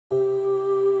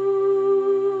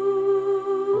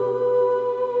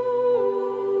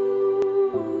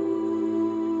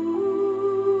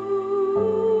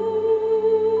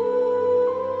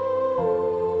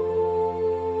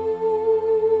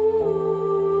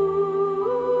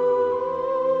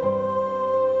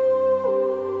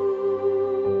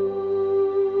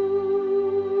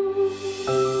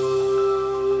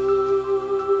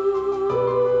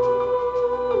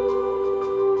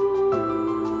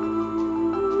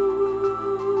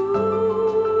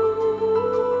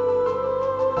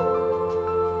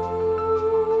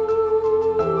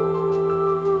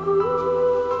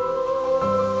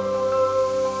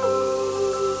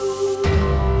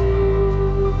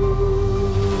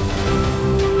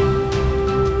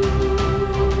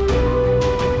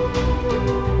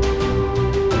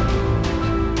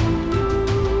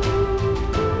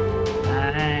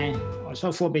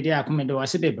so for be there come do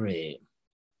was bebre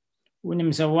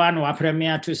unim say one wa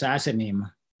premier to sa asemim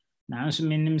now so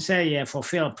minim say ye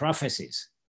fulfill prophecies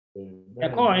e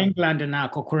call England na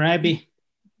kokora bi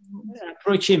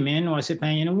approaching me no say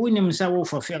pan you unim say wo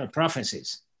fulfill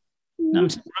prophecies nam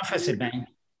say prophecy ban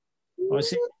or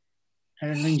say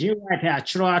Nigeria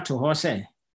achro to her say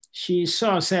she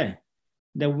saw say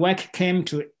the work came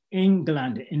to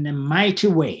England in a mighty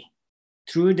way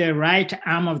through the right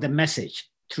arm of the message,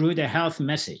 through the health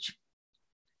message.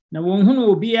 Now, when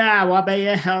who be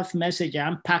a health message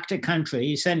impact the country,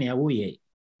 he said,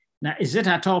 now, is it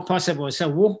at all possible?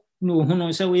 So, no, who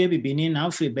knows, so we be beginning now,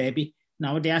 free baby.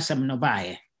 Now, there are some no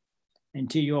buy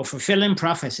until you're fulfilling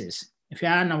prophecies. If you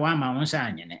are no one, I won't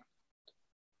sign it.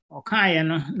 Okay,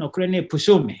 no, crane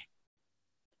pursue me.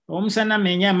 Sana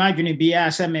menya imagine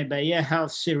biya sa me by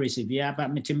health series biya but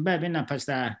metimba be na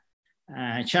pastor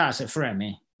Charles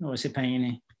Frame no se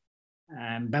panyini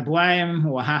babwaim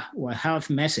wa health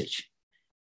message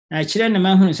na kire na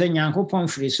mahunu se Nyankopon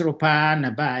firi soro pa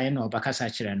na ba na obakasa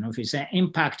kire no fi say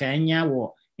impact anya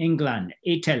wo England,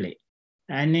 Italy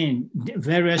and in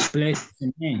various places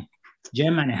in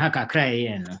Germany haka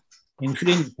cry no in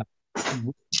free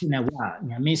na wa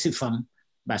nyamesi fam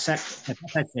basa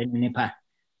kata nipa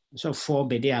so for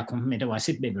be there come me was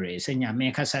it bebre say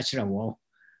nyame kasa kire wo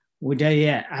wo da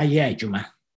ye aye adwuma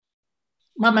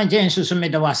mama jensu so me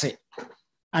da wase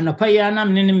anopa ya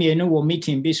nam ne mienu wo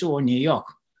meeting bi so New York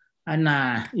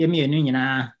ana ye mienu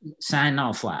nyina sign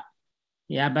off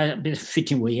ya ba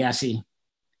fitting we ya see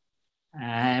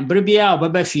bribia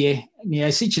obaba fie me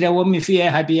asi kire wo me fie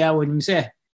ha bia wonim se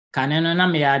kaneno na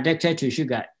me addicted to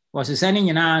sugar was sani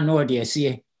nyina no de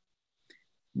asie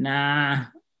na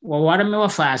wawara me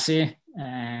wafase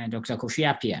Dr. Kofi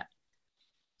Apia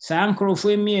Sankro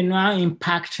for me no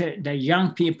impact the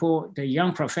young people, the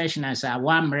young professionals are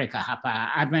America hapa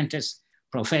Adventist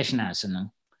professionals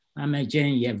no I'm a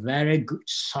very good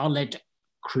solid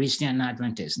Christian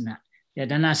Adventist na ya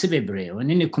dana sebebre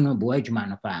oni ne kuno bo adwuma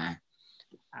no pa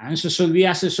anso so wi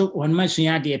ase so on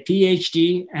masua de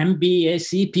PhD MBA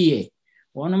CPA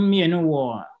one me no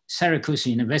wo Syracuse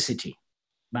University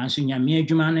banso nyame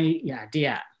adwuma no ya de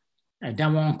a da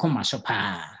won koma so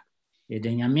pa the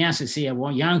nyame asese ye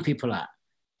won young people are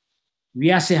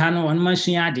we ase ha no on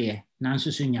masua de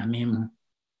nanso so nyame mu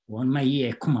won ma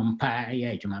ye koma mpa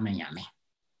ya adwuma ma nyame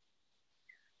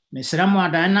mesra mo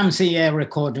ada nam se ye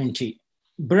recording ti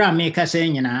bra me ka se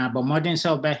nyina but modern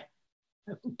so be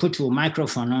put your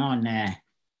microphone on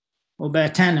or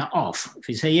turn it off if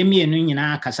you say ye me enu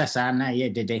nyina kasa sa na ye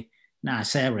dede na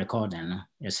say recording no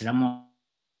yesra mo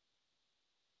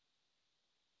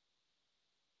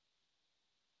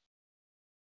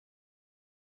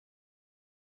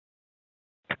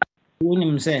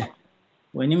unim say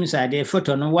wenim say the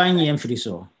photo no one year free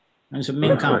so and so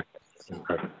men come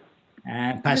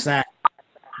pastor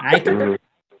and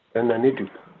I need to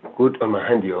put on my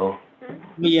hand you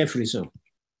me year free so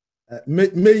may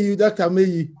you Dr.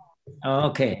 May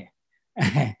okay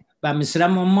but Mr.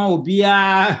 Mama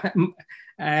obia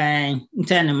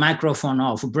turn the microphone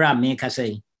off bra me ka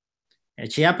say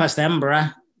chia pastor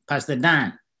Mbra pastor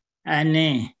Dan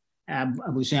and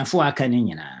abusuafo aka ne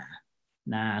nyina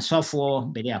na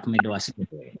sofo be dia komedo asebe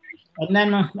and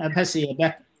then I pass you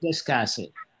back discuss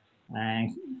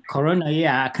corona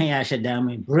ya kan ya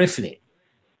shedam briefly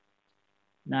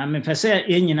na me pese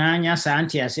ye nyina anya sa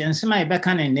antiase nsema e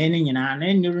beka na ne nyina na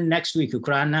niru next week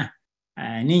kura na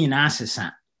ne nyina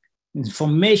asesa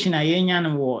information ayenya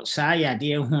no wo sa ya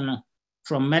de hu no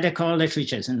from medical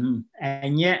literatures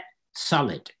and yet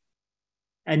solid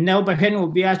and now behind will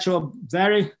be actual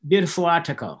very beautiful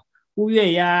article who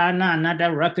ya na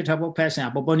another reputable person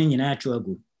aboboni nyina to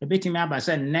agu e betimi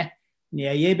abasa ne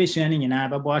ye be suani nyina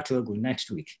ababo to agu next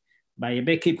week by ye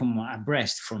be keep them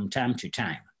abreast from time to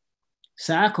time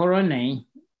sa corona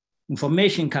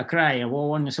information kakra ye wo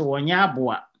won so wonya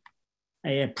aboa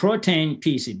a protein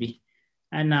piece bi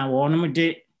ana wonum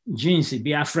de genes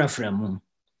bi afrafra mu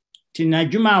ti na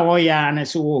dwuma wo ya na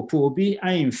so wo po bi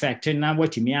a infected na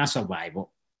watimi a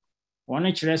survival won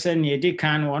kire se ne di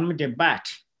kan wonum de bat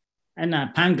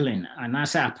ana pangolin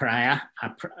anasa praia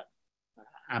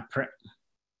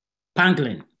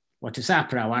pangolin what is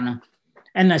apra one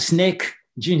and a snake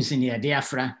genes in the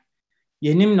diaphragm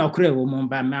yenim no kure wo mo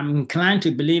but I'm inclined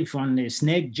to believe on the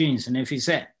snake genes and if he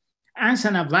said answer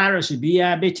na virus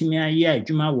bia betimi aye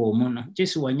adwuma wo mu no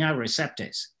just wanya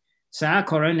receptors sa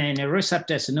corona and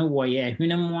receptors no wo ye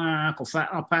hwenemu akofa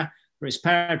upper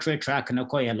respiratory tract no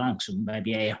koye lungs ba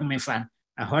bia ye homefa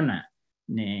ahona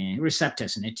ne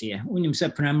receptors ne tie unim se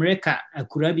pramreka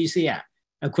akura bi se ya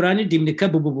akura ne dimnika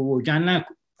bobobo dwana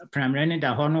primary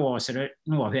da hɔ no wɔ sere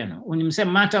no wɔ hwɛ no onim sɛ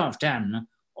matter of time no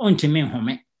ontimi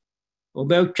home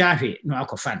obɛtwa hwe no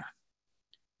akɔfa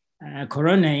no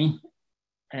corona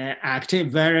active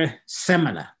very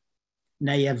similar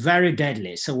na yɛ very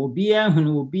deadly so obiara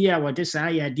hunu obiara wɔde saa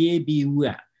yadeɛ bi wu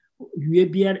a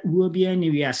wo biara ne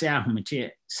wiase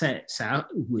ahomete sɛ saa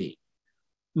wu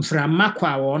mframa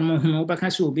kwa wɔn mo ho wobɛka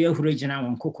sɛ obiara huru gyina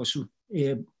wɔn kokɔ so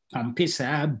pampe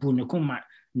saa bu ne koma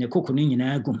ne kokɔ no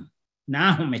nyinaa gum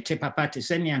na ahomete papa te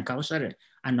sɛ nea nka wosɔre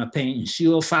anɔpɛ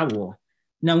nsuo fa wɔ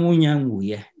na wonya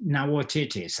nwuyɛ na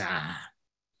wɔtete saa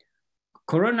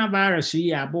coronavirus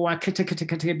yi aboa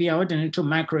ketekete bi a wɔde no to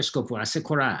microscope ase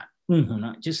kora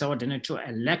no just wɔde no to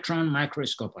electron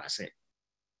microscope ase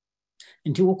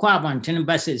nti wokɔ abɔnten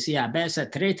ba sɛsi a bɛyɛ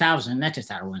sɛ 3,000 na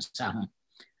tetare wɔn nsa ho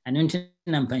ɛno nti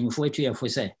na mpanyinfoɔ atuafo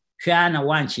sɛ hwɛ a na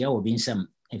wankyea wɔ bi nsɛm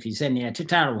ɛfiri sɛ nea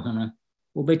tetare wo ho no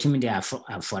wobɛtumi de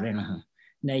afɔre no ho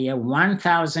na yɛ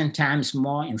 1,000 times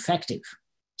more effective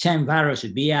kyɛn virus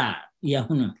bi a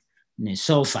yɛhunu ne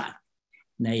so far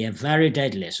na yɛ very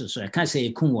deadly so ɛka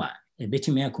sɛ ɛkum a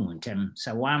ɛbɛtumi akum ntɛm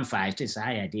sɛ woamfa saa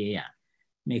yadeɛ a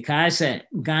mekaa sɛ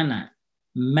Ghana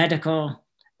medical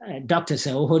doctors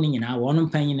a wɔhɔ no nyinaa wɔn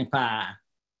mpanyini paa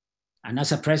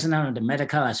anaasɛ president of the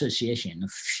medical association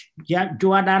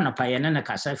dwoada anɔpa yɛne ne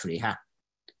kasa firi ha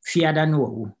fiada no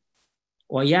wawu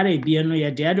ɔyare bie no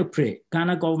yɛde adopre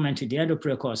Ghana government de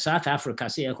adopre kɔ South Africa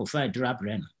sɛ yɛkɔfa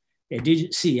adurabrɛ no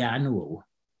yɛde si ya no wawu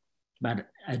but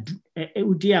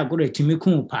wodi agorɔ atumi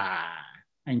ku paa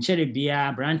nkyɛre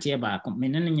biara branteɛ baako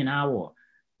mene no nyinaa wɔ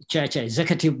church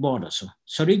executive board so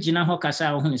sɔre gyina hɔ kasa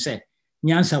a wohunu sɛ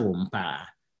nyansa wɔ m paa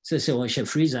sɛ wɔhyɛ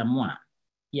freezer mu a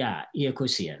yɛ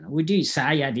yɛkɔsia no wodi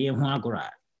saa yadeɛ ho agorɔ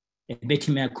a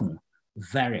ɛbɛtumi aku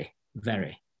very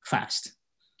very fast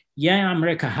yɛn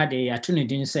America ha de yɛato no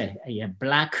din sɛ ɛyɛ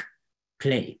black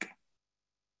plague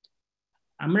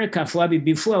Americafoɔ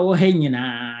abibifoɔ a wɔha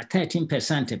nyinaa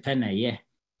 13% pɛ na ɛyɛ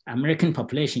American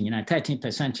population nyinaa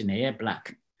 13% na ɛyɛ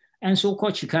black ɛnso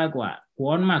wokɔ Chicago a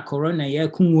wɔn ma corona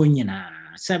yɛaku wɔn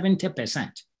nyinaa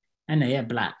 70% ɛna ɛyɛ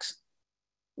blacks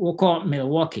wokɔ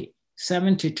Milwaukee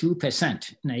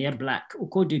 72% na ɛyɛ black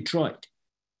wokɔ Detroit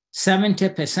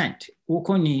 70%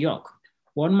 wokɔ New York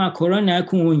wɔn ma corona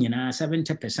aku wɔn nyinaa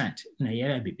 70% na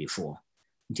ɛyɛ abibifoɔ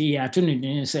nti yɛato no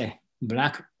din sɛ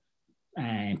black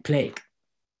plague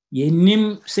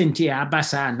yɛnim senti aba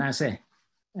saa anaasɛ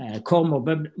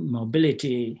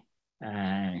co-mobility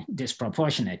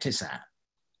disproportionate saa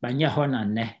banyɛ hɔ na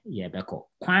nnɛ yɛbɛkɔ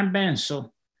kwan bɛn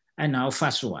so ɛna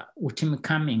wofa so a wotumi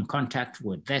come in contact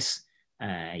with this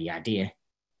yadeɛ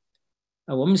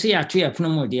wɔm sɛ yɛato yɛpono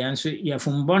mu deɛ nso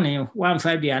yɛfombɔne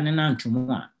woamfa aduane no antomu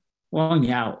a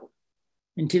wɔnyɛ wo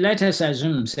nti let us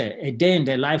assume sɛ a day in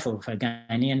the life of a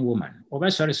Ghanaian woman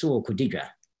wɔbɛsɔre sɛ wɔkɔdi dwa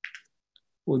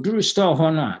oduru store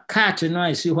hɔ no a cart no a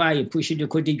esi hɔ a yɛpushi de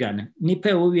kɔdi dwa no nipa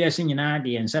a wɔwiase nyinaa de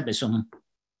yɛn nsa bɛso ho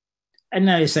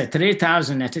ɛna ɛsɛ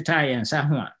 3,000 ɛteta yɛn nsa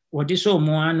ho a wɔde so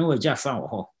mu a no wɔgya fa wɔ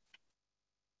hɔ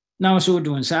na wɔso wode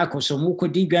wo nsa akɔ so mu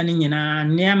kɔdi dwa no nyinaa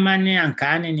nneɛma ne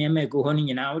ankaa ne nneɛma egu hɔ no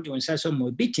nyinaa wode wo nsa so mu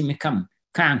obi timi kam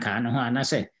ka ankaa no ho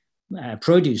anasɛ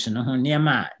produce no ho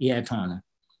nneɛma a yɛtɔn no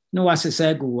na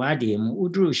wasesa gu w'adeɛ mu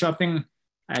woduru shopping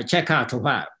check out hɔ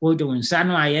a wode wo nsa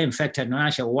no a yɛ infected no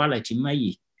ahyɛ wallet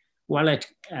mayi wallet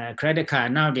credit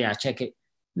card now they are check it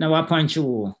na wapunch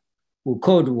wo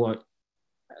code wɔ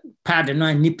pad no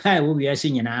a nipa a wɔwiase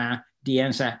nyinaa de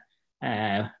yɛnsa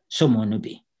somo no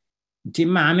bi nti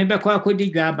maame bɛkɔ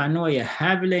akɔdi dwa aba no ɔyɛ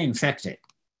heavily infected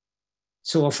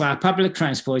so for public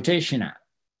transportation a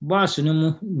bus no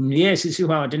mu nnua asisi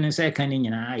hɔ a ɔde ne nsa ka no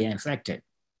nyinaa yɛ infected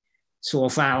so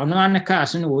for ɔno ane car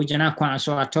so no wɔgyina kwan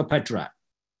so atɔ petrol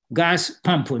gas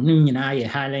pump no nyinaa yɛ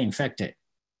highly infected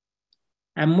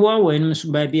mmoa wɔ anim so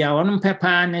baabi a wɔn mpɛ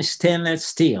paa ne stainless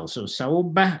steel so sɛ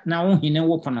woba na wohine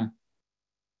wo pono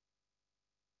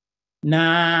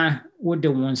na wode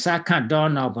wo nsa ka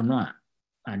doorknob no a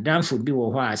adamfo bi wɔ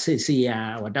hɔ a seesei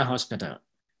a wɔda hospital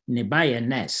ne ba yɛ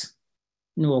nurse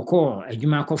ne wɔkɔ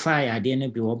adwuma kɔfa yɛ adeɛ no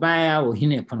bi wɔbaeɛ a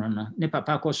wɔhine pono no ne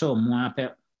papa kɔ sɛ ɔmo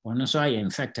apɛ ɔno nso ayɛ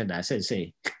infected a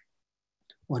seesei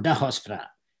wɔda hospital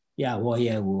yɛ a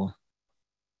wɔyɛ awuo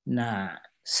na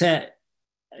sɛ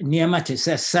nneɛma te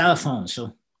sɛ cell phone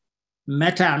so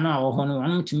metal no a wɔ hɔ no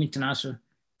wɔn tumi tena so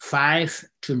 5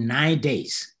 to 9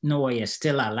 days na wɔyɛ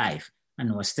still alive and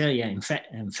wɔ still yɛ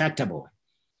infectable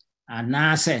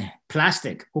anaasɛ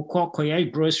plastic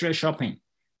wokɔyɛ grocery shopping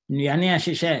nnuane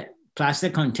ahyehyɛ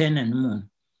plastic container no mu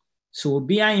so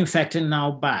obiara infected na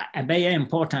woba a ɛbɛyɛ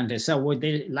important sɛ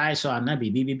wode Lysol ana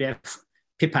biribi bɛ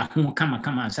paper ho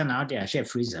kamakama ansa na wode ahyɛ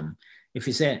freezer mu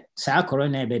ɛfiri sɛ saa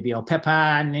corona baabi a ɔpɛ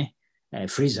paa ne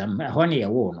freezer mu ɛhɔ ne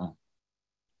yɛwo no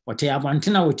What you want to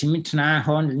know what you meet now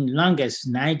longest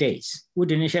 9 days.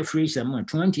 Wouldn't it freeze them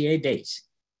 28 days?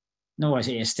 No, was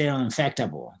it still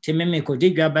infectable? Timmy could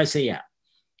dig up say ya.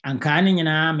 And canning in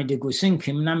army de go sink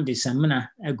him nam de samina,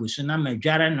 a gusunam a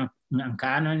jaran and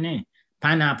canon,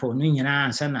 pineapple,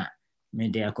 nina, sana,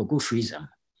 made their cocoa freeze them.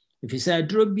 If he said,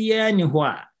 drew be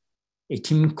anywhere, a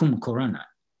team cum corona,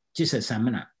 just a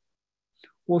samina.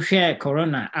 Or share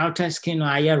corona, outer skin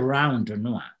or a round or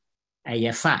no,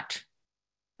 a fat,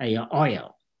 a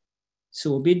oil.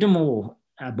 So be the more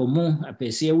a bomu, a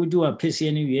pessia would do a pessia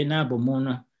in na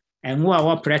bomono, and what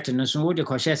our pretense would the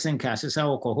cautious and casses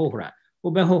our cohora.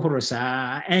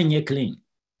 Ubehorosa enye clean.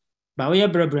 But we are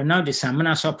brother now the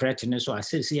samana so pretiness or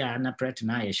assissia and a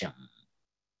pretination.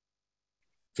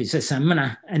 If it's a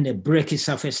samana and a breaky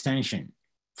surface tension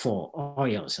for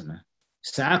oils.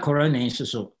 Sa coronation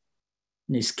so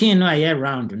the skin no year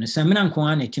round and the samana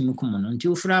kwan a timukumon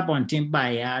until frabontin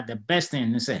by the best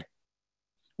thing say.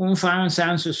 Found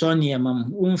sounds so sonia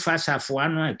mum, fast half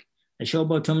 1 week. A show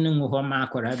bottom no home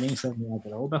or having from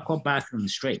the overcall bathroom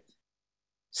straight.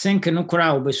 Sink no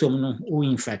crowd be some no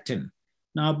infecting.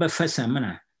 Now be for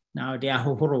samana. Now they are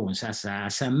horrors as a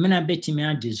samana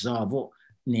betimia dissolve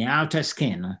the outer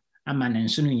skin. A man and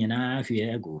soon if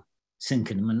you go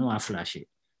sinking no flash it.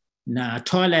 Now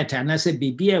toilet and as a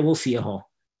baby will fear her.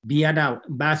 Be at out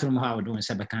bathroom how doing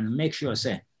sabakan make sure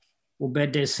say ube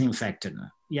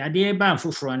disinfectant. Ya dear ban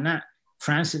for na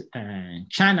France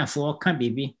China for can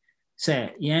baby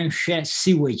say yen share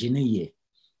sewage in a year.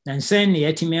 Then send the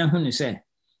etimia who say.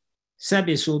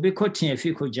 Sabi so be cutting a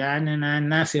fico jan and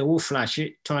nafe will flash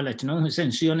it toilet no who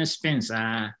sends you on a spins.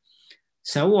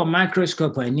 So a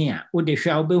microscope near would they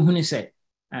shall be when he said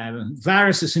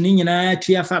viruses in a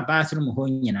tiafa bathroom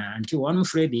honina until one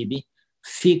free baby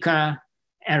fecal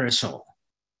aerosol.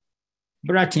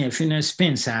 Bratting a finna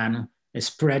spins a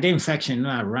spread infection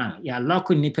no around. Ya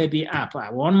local nipa be up.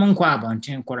 One monk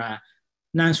quabon cora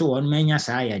Nanso one mania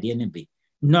saya be.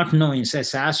 Not knowing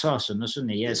says our source no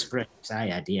soon a year spread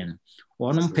saya dear.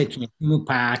 One picking new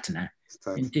partner.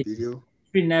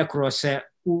 Spin across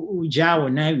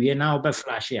Ujawa now we are now by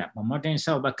flash here, but modern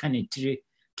sober can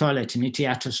toilet in it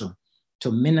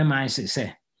to minimize it,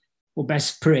 say, or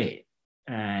spray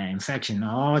infection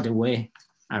all the way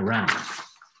around.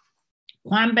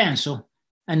 One benso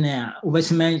and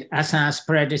Ubesman as I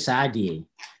spread this idea,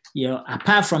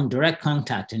 apart from direct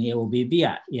contact, and you will be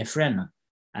your friend.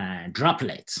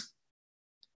 Droplets.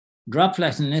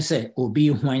 Droplets and they say obi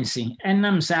hwansi. And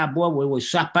I'm say boy we will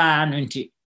swap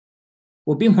nunti.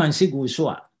 Obi hwansi go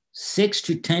so 6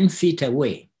 to 10 feet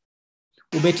away.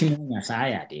 Ubeti na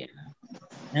saya dear.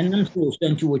 And I'm so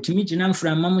spent you to meet you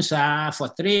from Mamusa for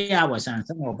 3 hours and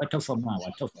some more better for more.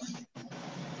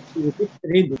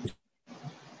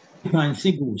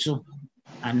 Hwansi go so.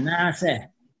 And now say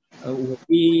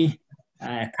obi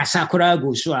Kasakura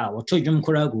Gusua or Tojum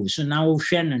Kuragu, now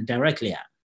Shannon directly.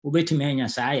 Ubetimania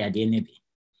Saya de Nebi.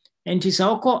 And tis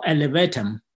oko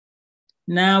elevatum.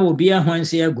 Now will be a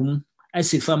once a gum,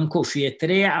 as if I'm coffee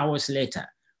 3 hours later.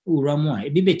 Uramo, a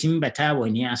bibitim bata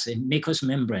when yas makers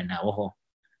membrane now.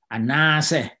 And now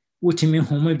say, Utimi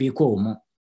home be como.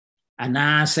 And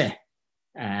now say,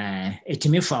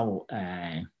 etimifa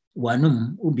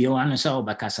wanum ubioana sao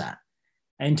bakasa.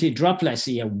 Anti-droplets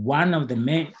are one of the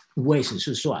main ways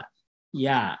to so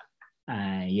yeah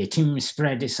your team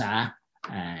spread this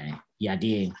yeah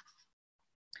dear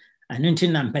and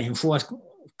until I'm paying for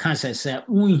cancer say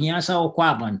here's our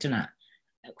quabantina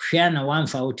share na one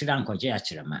for Utiranko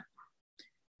Jachirama.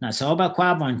 Now so over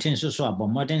quabantin so but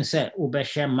modern say ube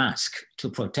share mask to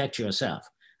protect yourself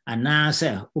and now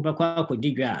say ube could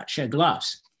dig share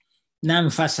gloves. Now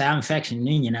fast infection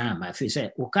in my if you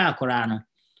say uka korano.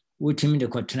 Would the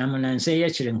cotram and say,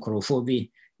 yes, in Corophobia,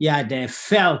 yeah, they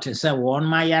felt as a one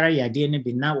my yara, ya didn't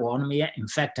be now one me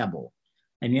infectable.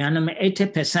 And you know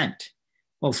 80%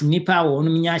 of Nipa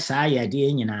one me saya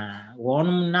dear,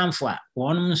 one namfwa,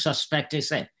 one suspected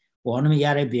say, one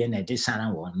yara being a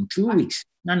desana 1 2 weeks,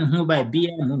 none who by be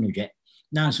a monujet,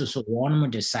 none so one would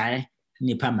decide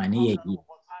Nipa mania.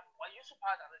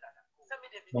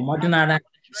 The modern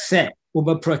said,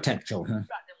 overprotect you.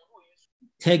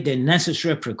 Take the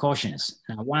necessary precautions.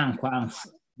 Now, one quam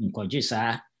in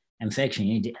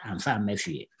infection and family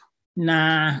fear.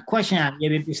 Now, question I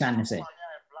gave you say,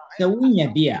 so when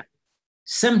you beer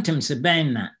symptoms of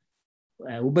Ben,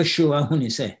 Uber sure when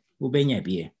you say, Ubenya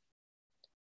beer.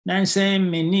 Then say,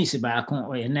 me niece back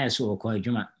or your nurse or call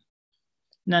Juma.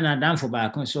 None done for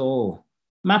back so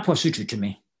my pursuit to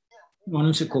me.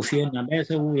 One to coffee and a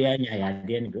better we are near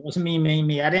the end.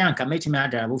 Me, I don't commit me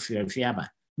out of fear.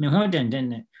 Me hold and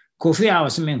then Kofi I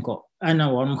was menko ana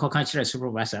won ko ka kire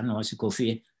supervisor na wasi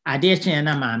kofi ade chen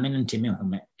na ma me ntimi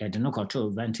home e de no to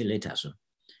ventilator so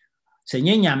se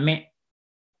nyenya me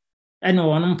ana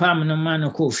won pam no ma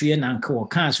no kofi na nka wo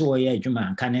ka so wo ye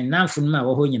adwuma nka ne nanfo no ma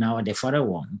wo ho nyina wo de fore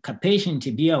won ka patient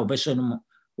bia obeso no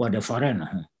wo de fore no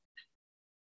ho.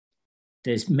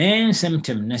 The main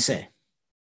symptom na say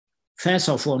first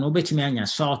of all no betimi anya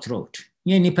sore throat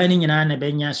nye nipa ni nyina na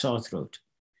benya sore throat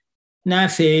na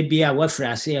fe bia wa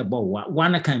frase e bo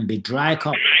one can be dry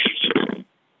cough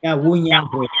ya wonya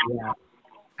ho ya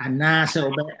ana se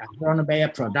obe ahoro no be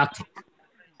productive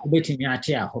obetimi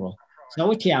ate ahoro so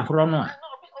wo tie ahoro no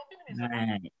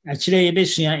a kire ye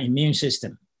besua immune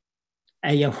system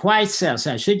a white cells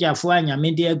a sojafo anya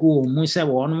mede agu mu se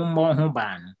won mo ho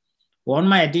ban won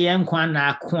ma de enkwa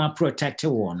na akwa protect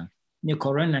won ni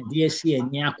corona de asi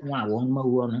ani akwa won ma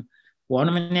wo no won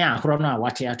ne ahoro no a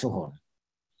wate ato ho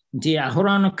nti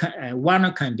ahoro no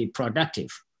one can be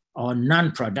productive or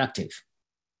non-productive.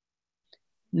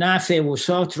 Na fe wo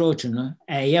sore throat no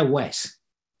worse.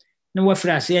 No wo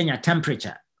fra se anya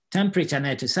temperature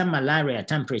na to some malaria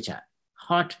temperature,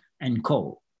 hot and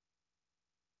cold.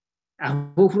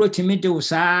 Ahokro timi de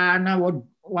usa na wo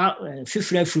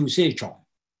fifre fru se chon.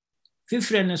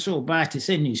 Fifre no so ba te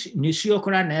se nisuo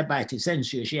kora na e ba te se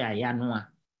nsuo hye aya no a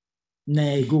na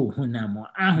ego hunamo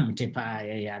ahum te pa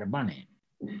yare bone.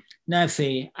 Na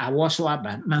fe awoso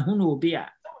aba mahunu obi a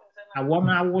awon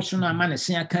awoso na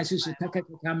manese aka susu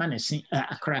kakaka manese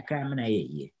akraka mana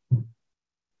ye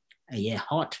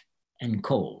hot and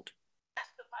cold.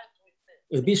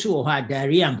 Ebi so ho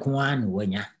diarrhea nko an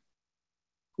wanya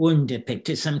won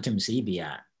depict symptoms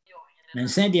ibia na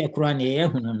nsan de akura na ye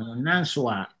hunu no nanso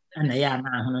a na ya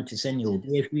na hono te se ne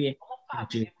obi ahwie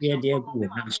ati de agu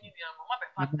nanso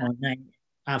na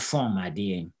a form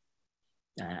ade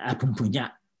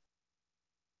apumpunya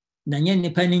na nye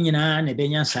nipa ni nyina na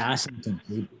benya saa symptoms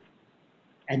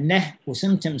enne o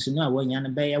symptoms no a wanya na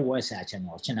be ye worse a chena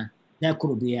ochena na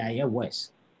kuro bi a ye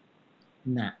worse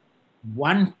na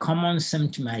one common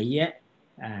symptom a ye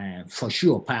for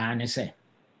sure pa ne say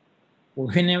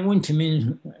wohene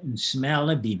wontimi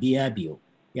smell bibia bio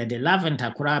ya de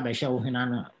lavender kura ba hwe wohena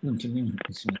no wontimi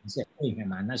smell say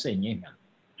ehwema na say nyehwema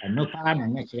no pa na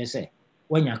nya kire say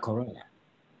wonya corona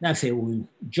na fe wo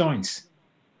joints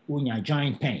wonya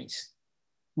joint pains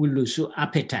we lose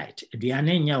appetite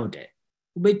aduane nya ode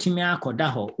wobetimi akoda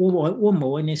ho wo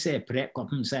mo woni say pre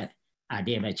kopum say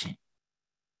ade be che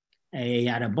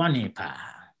yare bone pa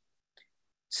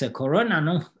se corona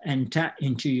no enter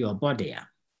into your body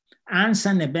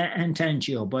answer ne be enter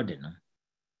into your body no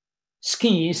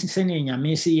skin is sene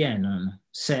nyame si ye no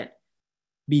se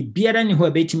bibiara ni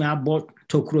ho betimi abo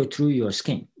tokuro through your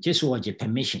skin just watch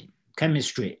permission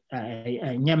chemistry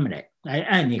nyamre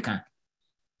anika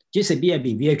just be a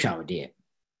bibia twa ode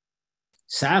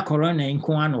sa corona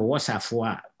nko an wo safo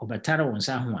a obetare won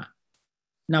sa ho a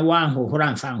na wa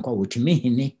hohora mfa nko wotimi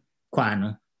hini kwa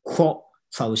no kwo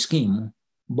fa skin mu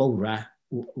bowra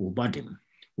wo body mu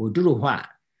woduru ho a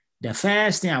the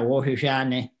first thing I walk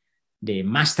here the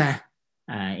master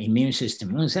immune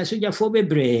system. When says you for be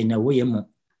brain away mo.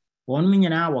 1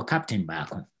 million hour captain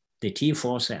back on the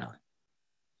T4 cell.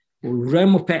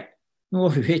 Remope no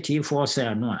T4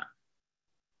 cell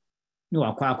no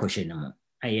aqua question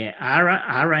a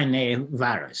RNA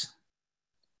virus.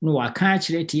 No I catch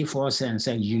the T4 cell and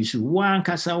say use one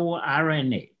casawo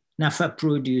RNA nafa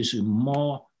produce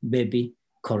more baby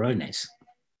coronas.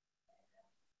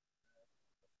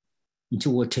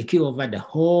 Until will take you over the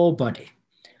whole body.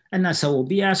 And as a will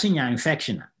be asking your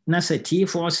infection, Nasa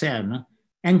T4 cell, no,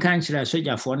 and cancer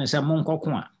soja for Nasa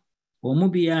Monkokwa, or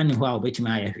Mubia and while which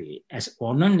my as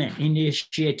or non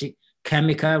initiated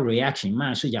chemical reaction,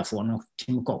 my soja for no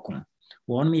Tim Kokon.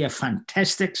 One me a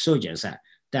fantastic soldiers that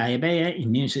I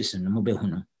immune system,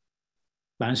 Mobehuno.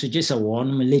 But suggest a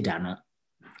warm lidano,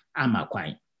 ama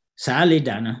quite. Sa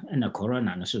lidana and a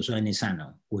corona, so any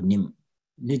sano, would nim.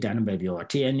 Lidano baby or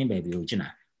any baby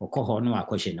ujina or coho no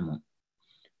question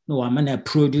no I'm gonna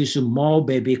produce more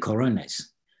baby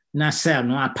coronas na cell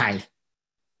no apai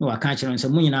no I can't say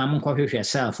munyi na monko hwehwe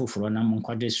cell foforo na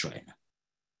monko destroy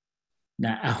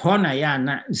na ahona ya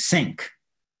na zinc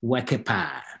work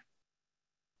pa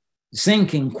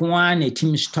zinc nko na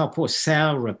team stop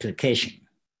cell replication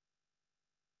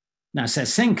na se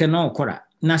zinc no kora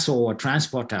na so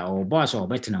transporter or boss or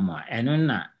better more eno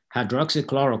na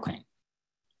hydroxychloroquine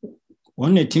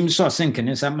on the team saw sinking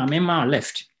in some my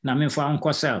left. Na me for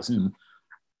uncle cells.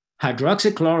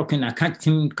 Hydroxychloroquine, I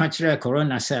can't catch a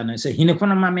corona cell and say,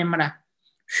 Hinipona mamma,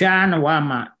 Shan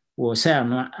Wama will cell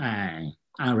no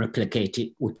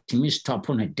unreplicated with me stop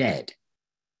on a dead.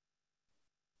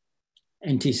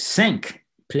 And zinc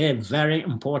play a very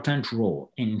important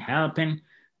role in helping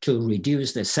to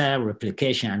reduce the cell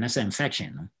replication and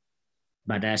infection.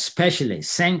 But especially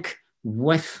zinc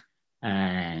with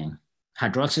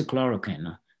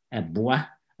hydroxychloroquine, a boa,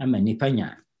 a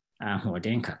manipanya, a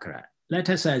hoden kakra.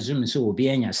 Let us assume so will be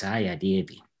in your saya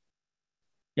debi.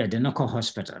 Yeah, the local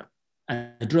hospital.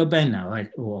 A drobena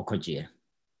or kojia.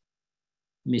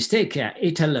 Mistake ya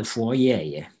Italy 4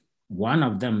 years. One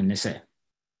of them in say.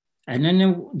 And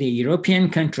then the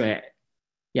European country,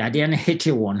 yeah, they hit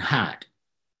you one hard.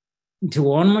 To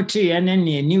one more tree and then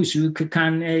the news you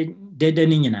can dead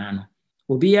in an.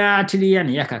 Ubia Atili and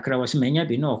Yakakra was many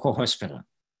be no hospital.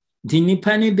 The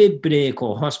Nipani be break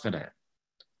or hospital.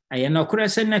 I am no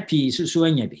crescent a piece so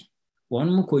any. One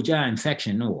mukoja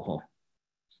infection no ho.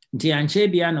 The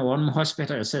Anchebian one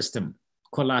hospital system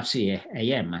collapse here a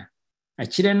yema. A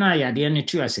children ya the only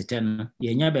 2 aseten,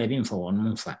 ye never been for 1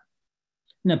 month.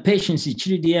 Na patients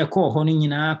chiri de call honing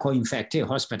in a co-infected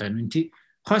hospital nti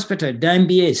hospital dan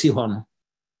bi esi ho no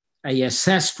a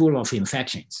cesspool of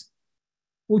infections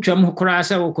ucham ho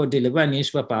krasa wo ko deliver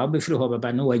newspaper obefri ho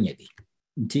baba no wanya bi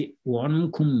nti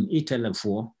won kum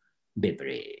italafo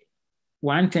bebre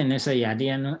one thing is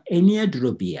yade no eni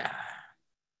aduro bia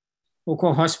wo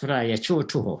ko hospital ya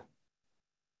choto ho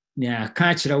na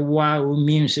ka kire wa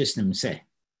immune system say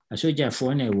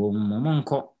asojafo na wo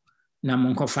monko na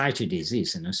monko fight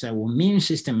disease no so immune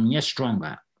system is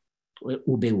stronger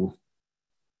ubewu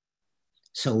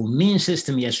so immune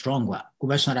system is stronger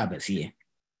kubasora bafie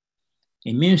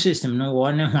immune system no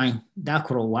one hwan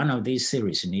dakro one of these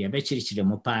series no yabechirichire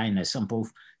mo pa in a simple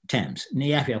terms ne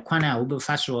yahwe kwana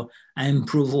ubefa so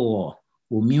improve or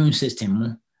immune system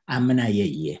mu amana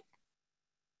ye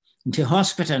nti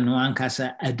hospital no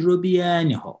ankasa adurobia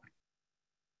ni ho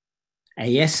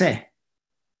ayese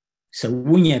so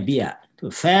wunya bia the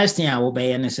first thing I will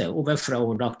be and say over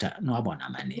for doctor no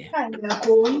abona mane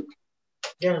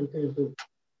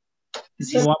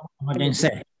so what then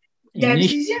say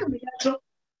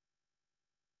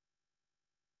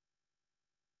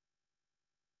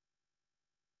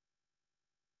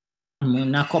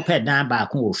na kope dan ba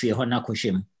ko ofie ho na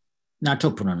kohwem na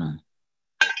topono no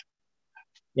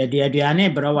ya de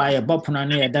aduane brawa ya bopono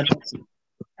no ya da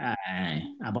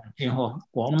abonte ho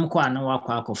ko no kwa na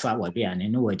wakwa akofa waduane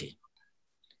no wadi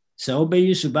so be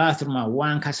use bathroom a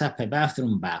one kasa pe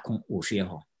bathroom ba ko ofie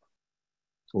ho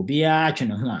obia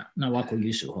atwene ho a na wako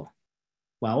use ho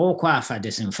wa wo kwa afa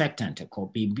disinfectant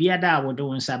ko bibia da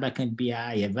wodo nsa baka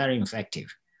bia ya very effective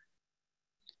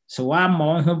so wa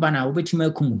mo ho bana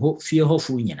obetima kum ho fie ho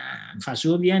fu nyina mfa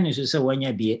so bia ne so se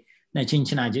wanya bie na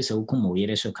chinchina age se kum wo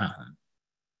yere so ka ho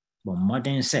but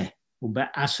modern say ube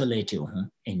isolate ho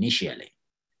initially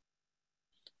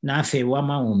na fe wa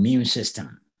ma immune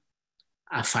system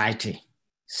a fight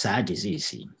sa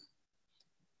disease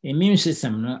immune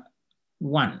system no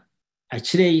one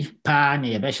actually pa na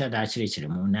yebesha da chire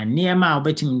mu na niema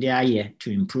obetim de aye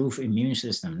to improve immune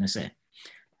system na say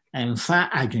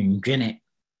emfa adwendwene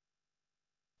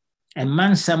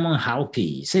man someone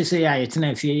happy say ya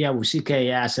yetena fie ya wusika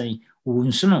ya asan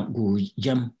wunsono gu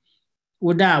jam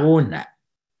woda wona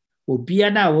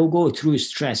obia da wo go through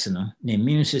stress no the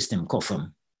immune system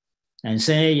kofam and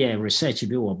say yeah research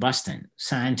be wo Boston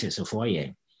scientists for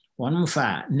ye one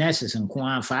fa nurses in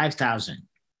 5,000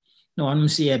 no one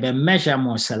see be measure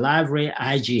more salivary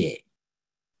IgA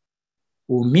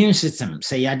immune system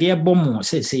say ya de bom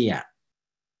say ya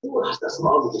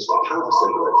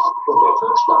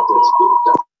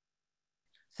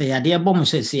say ya de bom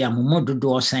say ya momodo do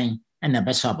osan and na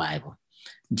be survival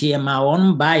nti ma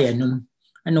won ba ya num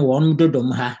and won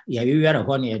dodom ha ya wiwere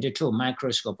ho na ya de to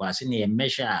microscope as na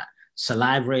measure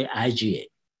salivary IgA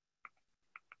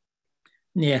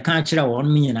na ya kan kira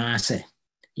won nyina ase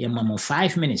ya mamo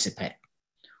 5 minutes pe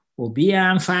obi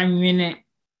an fa nwene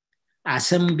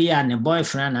asem bia ne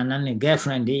boyfriend and ne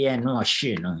girlfriend ye no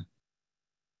hye no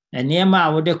eniema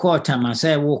wo de call tama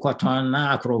say wo koton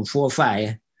na akrofo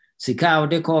fae sika wo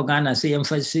de call Ghana say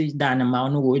emfasi dan ma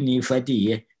no wo ni fadi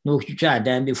ye no twitwa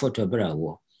dan bi photo bra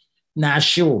wo na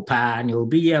hye pa ne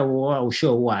obi ye wo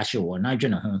show wo hye wo na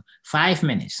dwene ho 5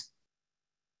 minutes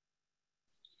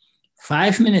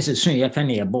 5 minutes soon you can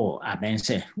hear ball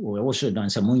abense we also done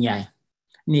some munyai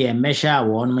near measure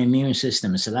one immune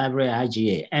system salivary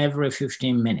IgA every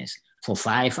 15 minutes for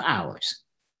 5 hours.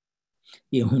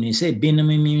 You when say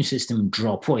binum immune system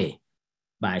drop away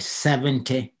by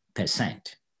 70%.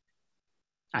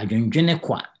 Adwendwene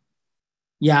kwa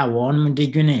ya one de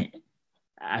dwene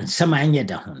some anya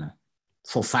da ho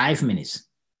for 5 minutes.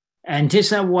 And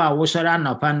tisa wa wo sora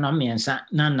no pa no miensa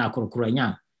na na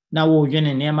krokranya na wo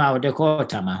dwene nema wo de ko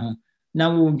tama ho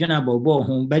Now we gonna bobo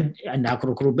home bed and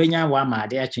akrokro wa ma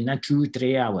de achi na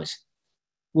 2-3 hours.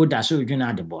 Wo da so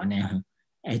gonna de bone ho.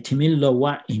 Etimi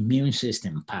lower immune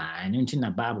system pa nti na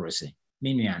Bible say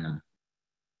menuanom.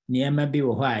 Niema bi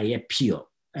wo ho a pure,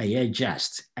 a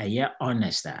just, a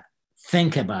honest.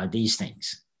 Think about these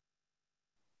things.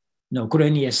 No,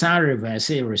 couldn't you reverse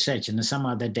research in some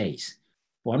other days?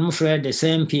 One more the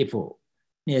same people.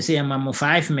 You say, I'm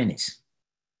 5 minutes.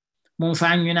 Mon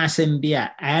fan you na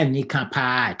sembia I nika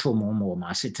pa to momo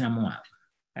ma sitamo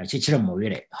a chichira mo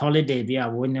wire holiday bia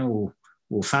wo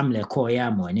family call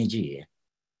ya mo energy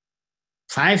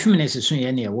 5 minutes so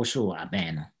ye na wo so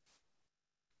aben no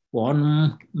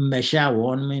one measure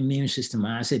one immune system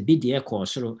as a BDA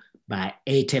course by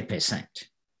 80%.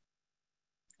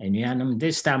 And you know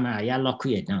this time I lock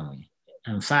it down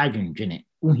and 5 dwene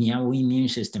uhia wo immune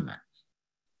system.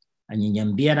 And you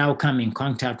can be able to come in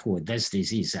contact with this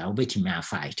disease, I'll bet you may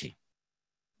fight.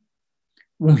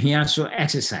 We hear so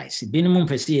exercise. Minimum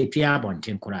per se appear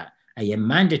bontin kura. I am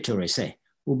mandatory say,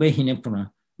 Ube hinepuno,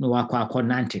 no aqua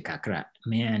nanti kakra,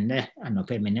 me and an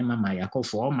open minimum my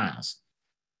 4 miles.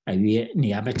 I will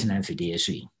near better for the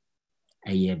SE.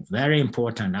 I am very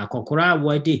important. Akokura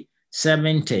wadi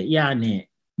 70 yani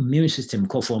immune system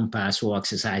conform pass or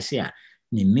exercise here.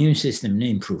 The immune system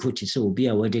name improve, which is will be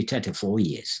already 34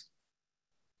 years.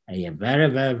 Very,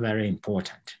 very, very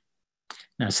important.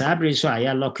 Now, Sabri, so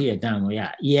I lock it down. We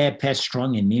are pet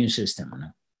strong immune system.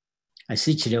 I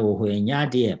see you when you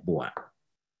dear boy.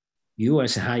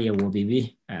 US higher will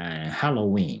be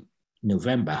Halloween,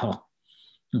 November. Ho,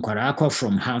 Nkorako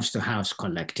from house to house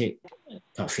collected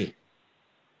coffee.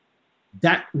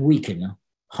 That weekend,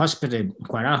 hospital,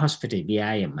 Nkwara hospital, be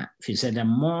I am. If you said the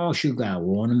more sugar,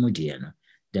 one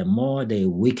the more they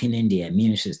weakening the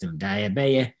immune system.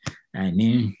 Diabetes,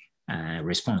 immune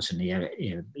response.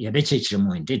 You bet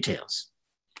more in details.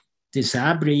 This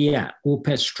abria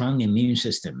open strong immune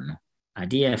system. A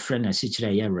dear friend, a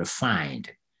situation refined,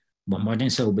 but modern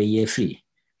so be ye free.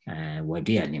 What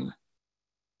dear name?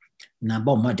 Na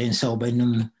bo modern so be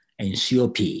num and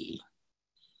COP.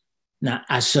 Na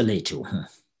isolate you.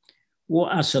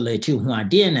 What isolate you who are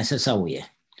dear necessary?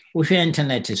 With your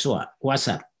internet is what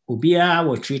WhatsApp. Be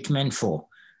our treatment for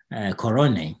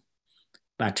corona,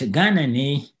 but Ghana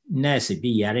ni nurse be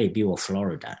yare be or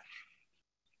Florida.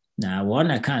 Now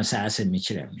one can't say as a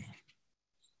Michel me.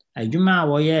 A Juma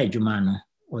or ye Jumano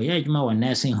or ye Juma or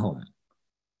nursing home.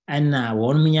 And now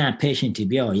one me a patient to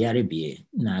be or yare be.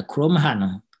 Now Chrome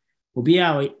Hano will be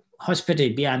our hospital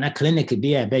be an a clinic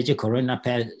be a better corona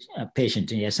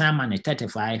patient in your salmon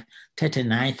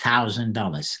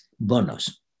 $39,000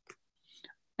 bonus.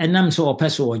 And I'm so a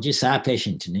person or just a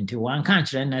patient into one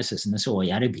country nurses and so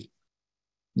yaribi.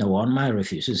 No one might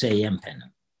refuse to say yempen.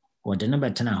 Or the number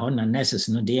 10 nurses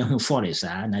no dear who forest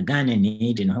are na Ghana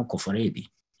need in Hoko for Abi.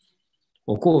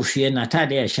 Or call fear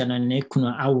Natalia Shannon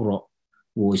Nekuno Auro,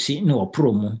 who see no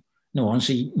promo, no one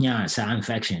see nya sa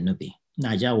infection no be.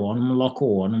 Naja one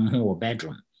local one who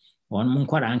bedroom. One moon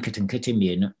quite anket and kitty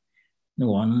me no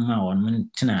one ma one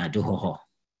tina do ho.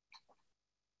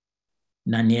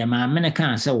 Na near my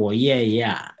American say, well,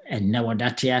 yeah, and never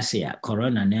that yasia,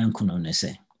 corona nankuno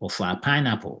say, or for a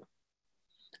pineapple.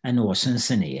 And was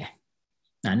sincere.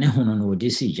 Na nehuno no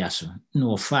disi jaso,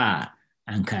 no far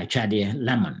and kachade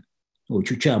lemon, or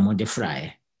chucha mo de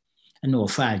fry, and no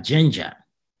far ginger,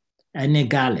 any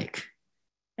garlic,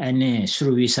 any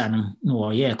sruisanum,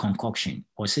 no ye concoction,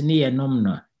 or senior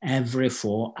nomno every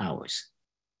 4 hours.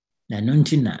 Na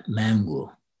nuntina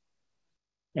mango.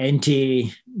 And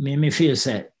me feel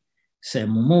say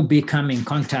mumu become in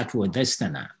contact with this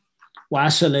thing.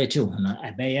 Isolate you,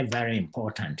 I be very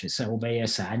important. So obey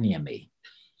sa near me.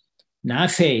 Na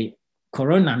fe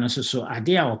corona no so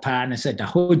idea or pa na said the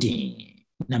holding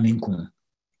na minkum.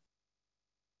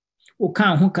 O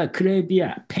kan ho kakra bi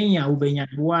a penya ubenya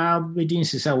wa bedin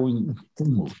sisa wo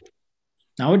move.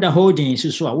 Now the holding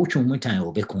so a wotwe mutan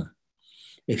obekun.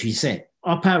 If you say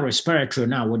upper respiratory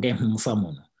now wo dem hum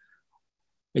famu no.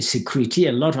 It secretes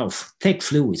a lot of thick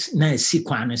fluids. Na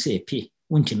sikwana say p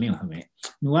untimi home.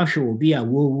 No ahwe obi a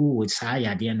wo with saa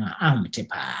yade no ahomte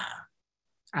pa.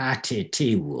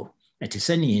 Ate wo. It is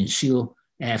any nsuo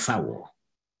efa wo.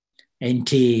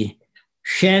 Enti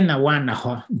hwe na wana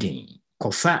ho din.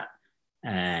 Kofa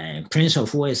Prince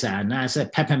of Wales na say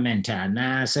peppermint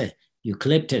na say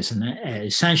eucalyptus na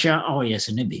essential oils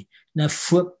no bi. Na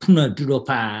puna duro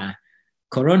pa.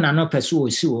 Corona no person will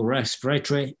see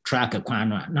respiratory tract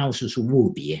kwano now so wo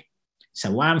bie so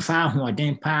one fa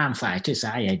hoden pa amfa ite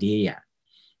sa ayade ya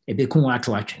ebekun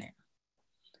ato atwene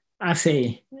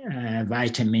afi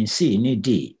vitamin C ni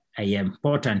D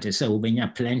important to say we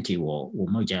plenty wo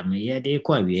moja me ye de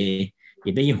kwa wie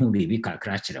ye be hu bibi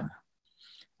kakra kire mo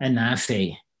and na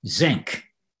fe zinc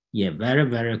ye very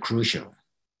very crucial.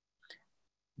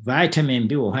 Vitamin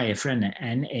B wo ha ye friend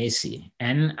NAC,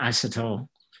 N-acetyl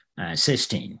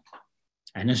cysteine,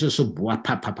 and also boa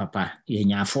papa ye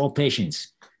nya 4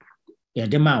 patients ye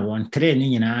de ma won 3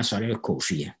 ni nyina sore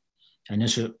coffee and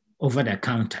also over the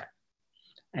counter.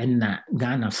 And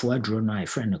Ghana for drone my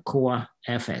friend Coa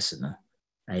FS no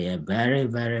very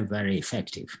very very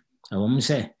effective. I won't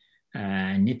say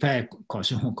nipa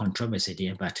cause controversy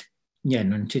there, but yeah,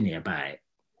 no nearby.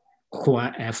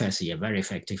 Coa FS is very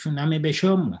effective. Now maybe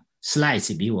show me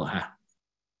slides be wo ha.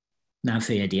 Now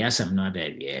for the asam no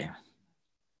baby.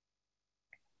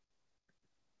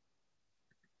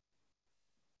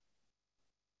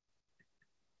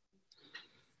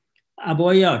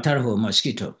 Aboya otarho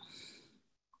mosquito.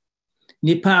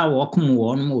 Nipa wakum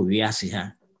won mo wiase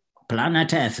ha.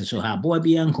 Planet Earth so ha boa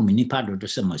bi ankum nipa dodo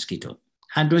se mosquito.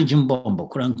 Hydrogen bomb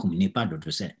kura ankum nipa dodo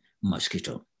se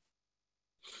mosquito.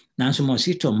 Nanso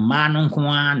mosquito ma no nko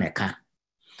aneka.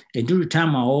 Eduru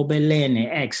time a obele ne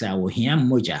eggs a wo hia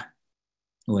moja.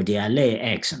 Wo de lay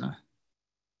eggs no.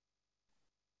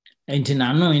 Enti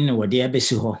na no in wo de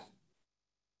abesi ho.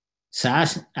 Sa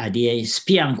ade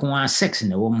spia nko 6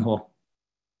 na wom ho.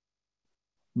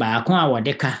 Ba ko a wo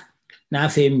de ka na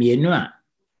afa mienu a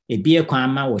ebie kwa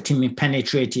ama wotimi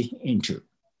penetrate into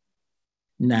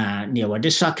na ne wode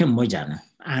soke moja no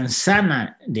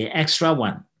ansana the extra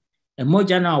one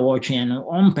moja na wotwe no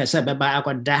on pese beba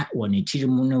akoda woni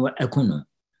tirimu no akuno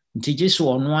ntije so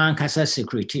ono ankasa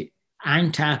security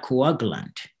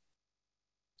anticoagulant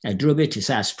adrobe ti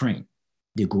sa spring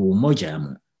de go moja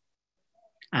mu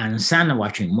ansana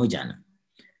watwe moja no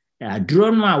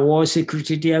drone a war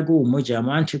security dia go moja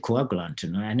anticoagulant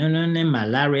no eno no ne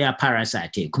malaria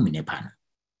parasite kuminipa no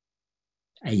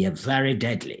aye very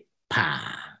deadly pa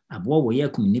abo wo ye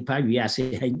kuminipa wi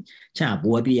ase cha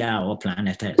abo bia o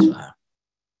planet so ha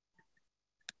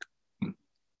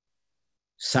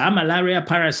sa malaria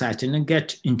parasite no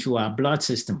get into our blood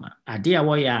system ade a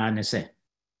wo ya ne say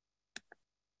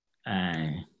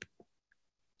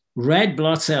red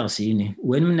blood cells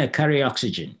when they carry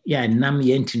oxygen, yeah, nam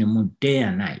yentinu day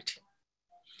and night.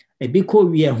 A biko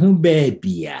we a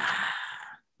baby,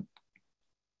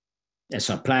 they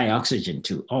supply oxygen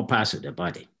to all parts of the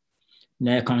body.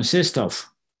 They consist of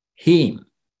heme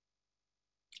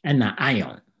and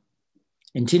iron.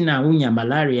 Until now, unya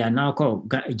malaria now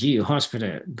called G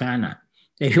Hospital Ghana.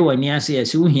 If you were near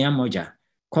CS, unya moja,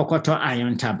 kokoto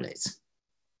iron tablets.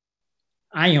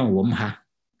 Iron womha.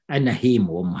 And na him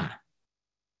wom ha.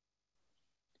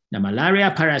 Na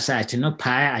malaria parasite no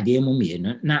pa ade mu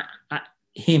mienu na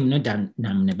him no dan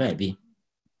nam ne baby.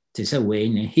 Te say we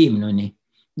ne him no ni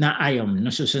na iron no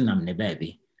so nam ne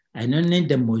baby. I no need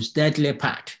the most deadly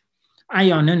part.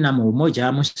 Iron no nam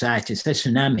moja mu site say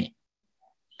tsunami.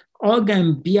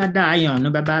 Organ biada iron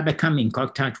no baba become in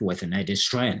contact with and I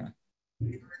destroy no.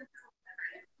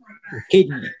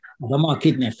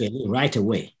 Kidney fail right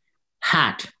away.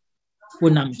 Heart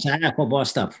Unam saya ko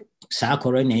stuff sa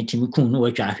coronate kun no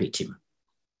him.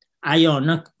 Iron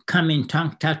not come in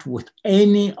contact with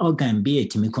any organ be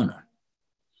it mikono.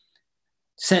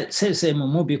 Say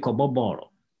mobi ko boboro.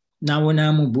 Na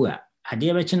wona mu bua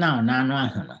ade be china na no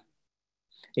ahono.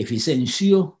 If you say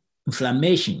nsuo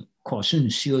inflammation cause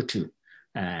nsuo to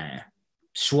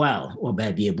swell or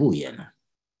baby ebu ye no.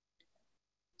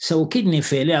 So kidney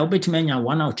failure obetimanya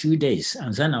 1 or 2 days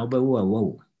and then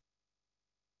obewu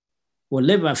Will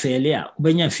liver failure,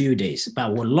 when a few days,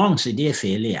 but will lungs a day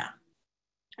failure.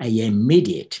 I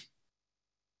immediate.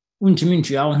 Wouldn't mean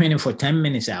to our for 10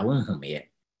 minutes, I won't home yet.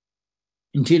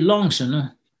 Until lungs, no.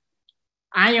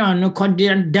 Iron no could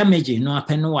damage no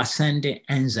happen no ascending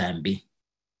enzyme be.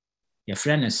 Your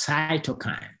friend is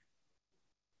cytokine.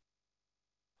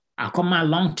 I come my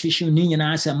lung tissue, Ninian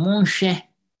answer, mon share.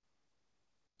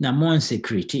 Na mon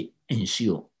security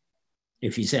ensure.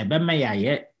 If you say, but may I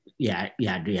yet.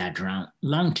 Yeah, drown.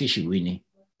 Lung tissue winning.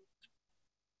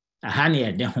 A honey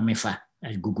at the homefa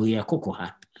at Guguya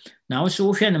Cocoa. Now,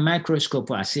 also, if you're in a microscope,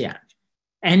 I see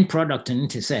end product and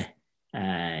to say,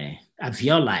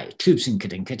 alveoli, tubes in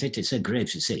kitten, to say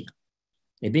grapes, you say.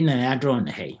 A been a adron,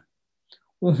 hey.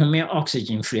 Home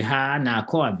oxygen free ha na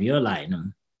call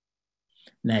alveoli.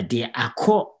 Na de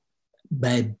ako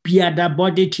by biada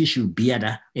body tissue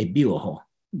biada a bioho,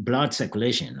 blood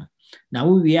circulation. Now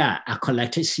we are a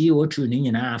collected CO2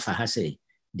 in for her say,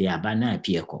 the abana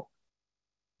pieko.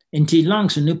 Until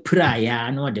longs no prior,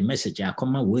 no the message I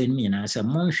come away me and I say,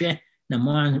 Monshe, na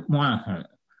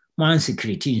one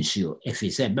security ensure if he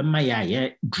said, but my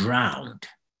yet drowned.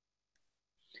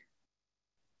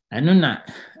 Ɛno na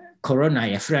corona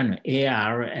yɛfrɛ no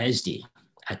ARSD,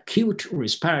 acute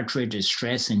respiratory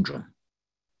distress syndrome.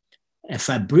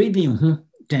 Ɛfa breathing ho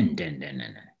den.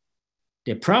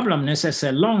 The problem is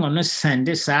sɛ lung no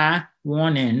send saa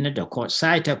warning ne de kɔ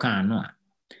cytokine no a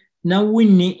na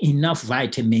wonni enough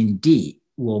vitamin D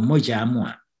wɔ mogya mu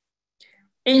a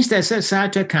instead sɛ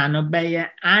cytokine no bɛyɛ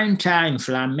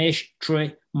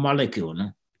anti-inflammatory molecule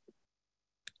no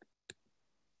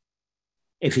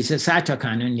ɛfiri sɛ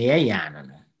cytokine no ne ɛyɛ ano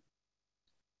no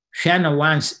hwɛ no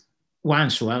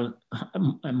once well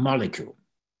molecule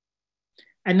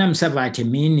ɛnam sɛ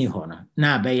vitamin ni hɔ no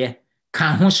na bɛyɛ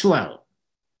ka ho swell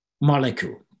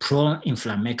molecule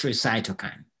pro-inflammatory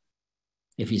cytokine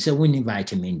ɛfiri sɛ wonni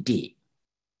vitamin D.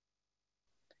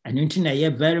 Ɛno nti na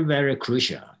ɛyɛ very, very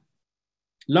crucial.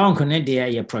 Lung no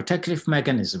deɛ yɛ protective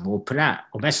mechanism wɔpere a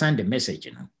ɔbɛsan the message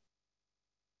no.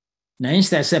 Na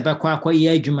instead sɛ bɛkɔ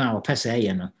akɔyɛ adwuma a ɔpɛ sɛ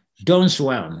ɛyɛ no, don't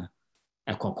swell no,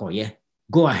 ɛkɔkɔyɛ.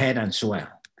 Go ahead and swell.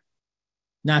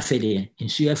 Na afei deɛ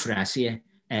nsuo afiri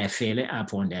aseɛ fill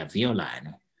up on the alveoli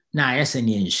no. Na ayɛ sɛ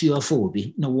neɛ nsuo afɔ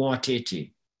obi na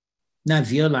wɔɔtete. Na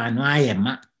alveoli no ayɛ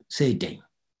ma sɛ den.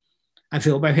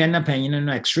 Afei wobɛhwɛ na panyin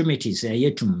no extremities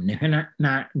ɛyɛ tum ne hwene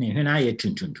ayɛ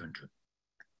tuntuntuntu.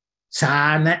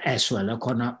 Saa na ɛswɛlɛ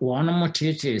kɔ na wɔnom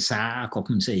tete saa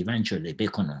akɔpem sɛ eventually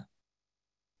bɛkɔ no.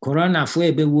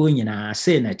 Coronafoɔ ɛbɛwuo nyinaa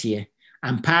sei na teɛ.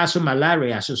 Ampaa so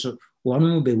malaria so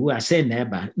wɔnom bɛwu a sei na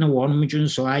ɛba na wɔnom dwo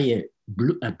nso ayɛ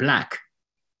black.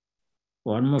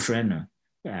 Wɔnom frɛ no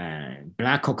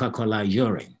black Coca-Cola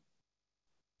urine.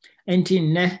 Enti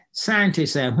nnɛ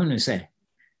scientists ɛhunu sɛ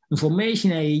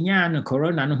information a yɛnyaa no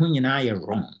corona no ho nyinaa yɛ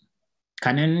wrong.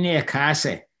 Kane no ne yɛkaa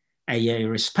sɛ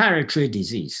ɛyɛ respiratory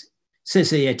disease. Sɛ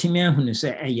yɛtumi ahunu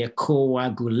sɛ ɛyɛ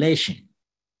coagulation,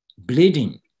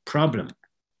 bleeding problem.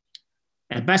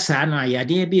 Ɛba saa no a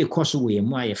yadeɛ bi ɛkɔ so wɔ yɛn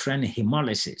mu a yɛfrɛ no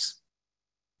hemolysis.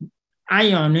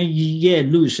 Iron no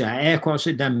yɛ loose a ɛkɔ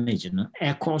so damage no,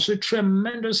 ɛkɔ so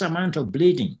tremendous amount of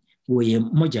bleeding wɔ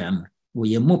yɛn mogya mu, wɔ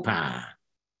yɛn mu paa.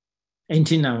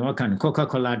 Enti na wɔka no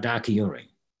Coca-Cola dark urine.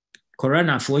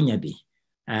 Coronafoɔ nya bi,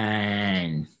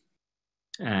 and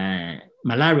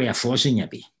malaria-foɔ so nya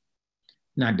bi.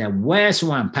 Now the worst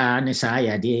one paa ne saa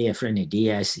yadeɛ yɛfrɛ no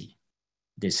DIC,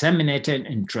 disseminated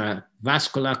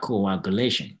intravascular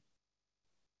coagulation.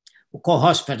 Wokɔ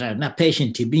hospital na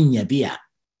patient bi nya bi a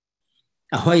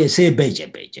ɛhɔ yɛ sɛ bɛgye.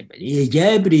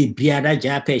 Yɛgyaa bere biara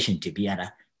gyaa patient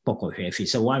biara kɔkɔhwɛ fi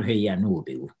sɛ woanhwɛ yi a na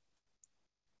wɔbɛwu.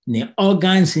 Ne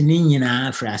organs ne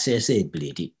nyinaa fra sɛ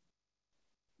bleedi.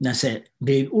 Na sɛ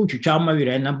de wotwitwa ma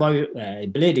werɛ na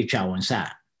blade twa wo nsa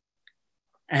a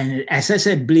and ɛsɛ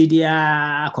sɛ bleedi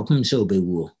a akɔpem sɛ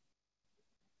wobɛwuo.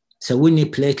 Sɛ wonni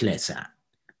platelets a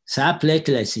saa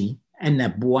platelets yi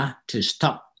ɛna boa to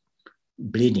stop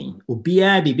bleeding.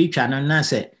 Obiara bibi twa no na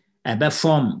sɛ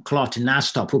form clot na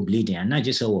stop bleeding and not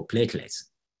just our platelets.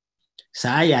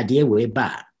 Saa yadeɛ wei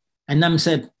ba ɛnam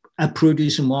sɛ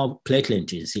produce more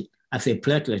platelets you see. After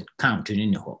platelet count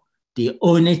in the the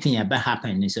only thing about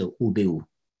happen is a ubeu.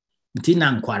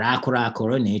 Ntina nkwara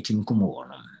corona etim kumo.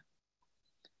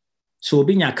 So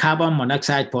being a carbon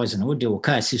monoxide poison, would the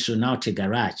occur so now to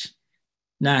garage.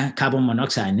 Na carbon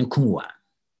monoxide no kumwa.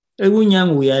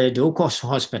 Young we are the cost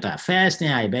hospital. First thing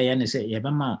I buy and say you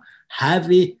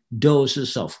heavy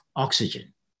doses of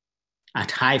oxygen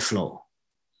at high flow.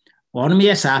 One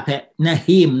me sape na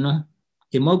him no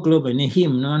hemoglobin ne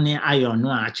him no ne iron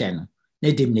no ache no.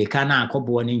 Ne dim ne kana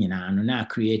akobo ne nyina no na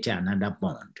create another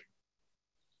bond.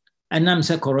 Anam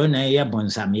se corona ye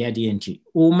bonsam ye de enti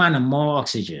o man more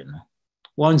oxygen no.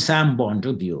 One sam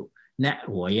bond bio na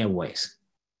wo ye worse.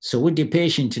 So with the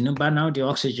patient no ba now the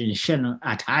oxygen share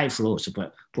at high flows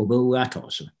but obewu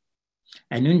atoso.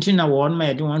 And until now one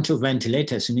may do want to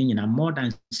ventilators ni nyina more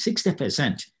than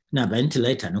 60% na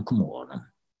ventilator no kumo no.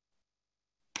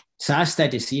 Sa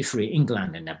study see free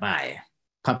England and the buy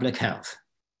public health.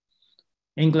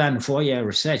 England 4-year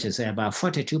research say about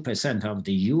 42% of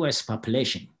the US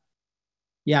population.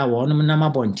 Yeah, one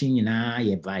nama bontin na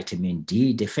ye vitamin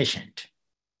D deficient.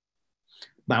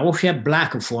 But if you're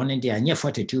black for they are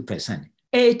 42%,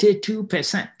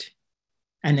 82%.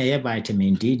 And they are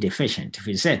vitamin D deficient. If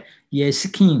you say your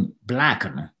skin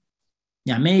black no,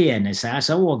 ya may and sa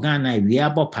organa we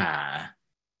are.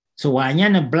 So when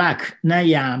you're black, na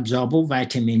ya absorb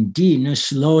vitamin D no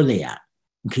slowly.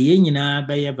 Nkiye nyina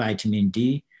bɛyɛ vitamin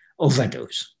D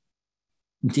overdose.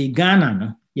 Nti Ghana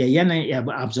no,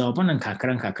 yɛ absorb no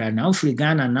nkakra na ofiri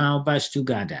Ghana na oba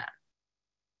Stuttgart a.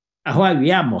 Aho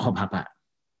awia mo hɔ papa.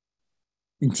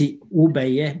 Nti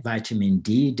wobɛyɛ vitamin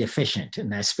D deficient,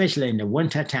 and especially in the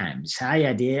winter times, saa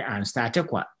yɛde and start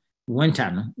kwa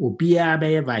winter no obiara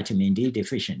be vitamin D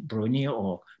deficient brony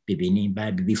or bibini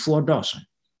by before Dawson.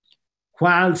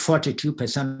 While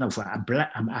 42% of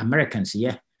Americans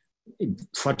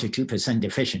 42%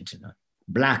 deficient,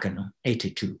 black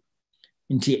 82.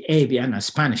 Into Abia and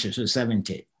Spanish so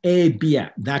 70.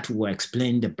 Abia that will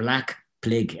explain the black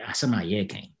plague asama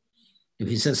yeke. If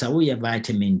he says we are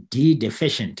vitamin D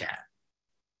deficient,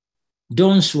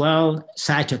 don't swell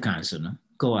cytokines,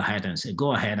 go ahead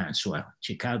and swell.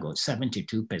 Chicago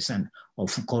 72%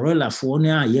 of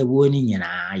California ye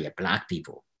black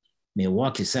people.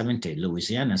 Milwaukee 70,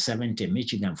 Louisiana 70,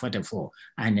 Michigan 44,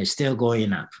 and it's still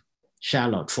going up.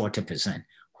 Charlotte 40%,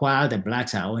 while the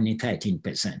blacks are only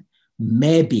 13%.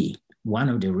 Maybe one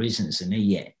of the reasons in a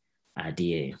year are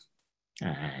the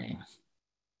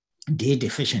D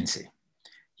deficiency.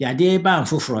 Yade ba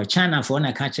for China for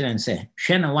na catcher and say,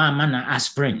 Shena one mana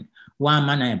aspirin, one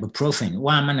mana ibuprofen,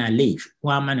 one mana leaf,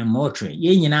 one mana Motrin.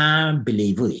 Ye na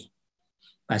believe we.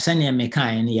 But Sanya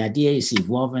Mekai and Yade is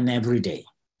evolving every day.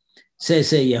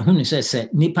 Say, who says,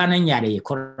 Nipan yare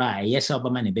cry, yes,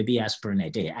 Obama baby aspirin a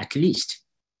day, at least.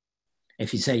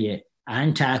 If you say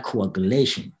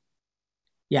anticoagulation.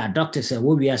 Yeah, doctors say,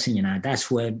 what we are seeing, that's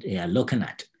where they are looking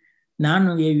at.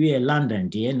 Now, we are London,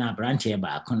 dear, na branch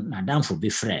about Madame for be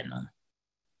friend.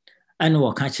 And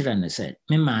what catcher and said,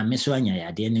 Mima, Miss Wanya,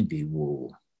 ya dear, be woo.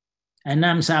 And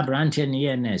I'm sa branch and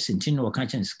yearness, in tin or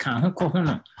catchings, can't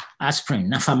ho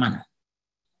aspirin, nafamana.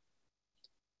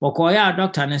 Okoya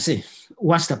doctor and say,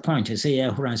 what's the point? I say,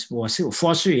 yeah, was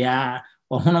force ya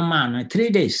or man 3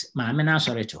 days, my men are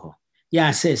sorry to her. Yeah,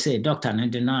 say, doctor,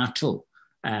 and did not too.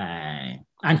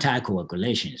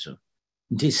 Anticoagulation. So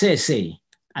they say,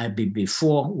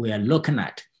 before we are looking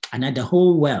at, and at the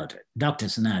whole world,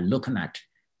 doctors now are looking at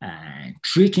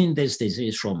treating this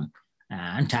disease from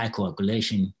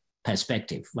anticoagulation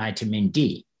perspective. Vitamin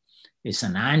D is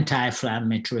an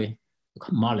anti-inflammatory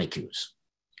molecules.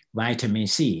 Vitamin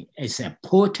C is a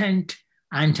potent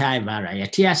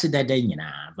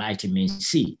antiviral. Vitamin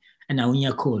C and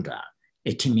a colder,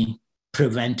 etimi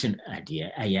preventing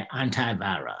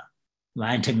antiviral.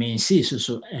 Vitamin C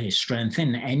so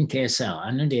strengthen NK cell.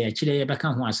 And they actually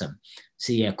become awesome.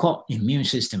 See a immune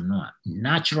system no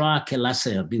natural killer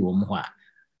cell be womwa.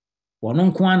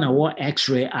 One kwana wa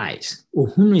X-ray eyes.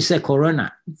 Uhunu se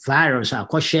corona virus a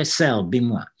share cell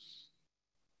bimwa.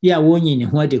 Ya wonyi ni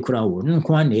hwa de kura wo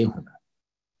nkwana ehu.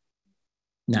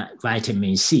 Na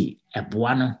vitamin C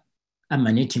eboa no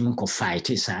amanitim ko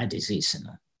fight sa disease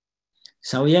no.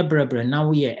 So we are now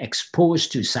we are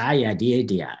exposed to saya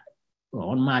dia.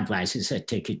 On my advice is that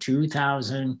take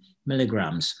 2,000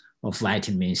 milligrams of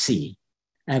vitamin C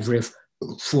every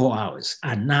 4 hours.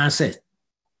 And now said,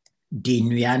 the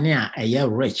nuania are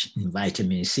rich in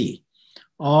vitamin C.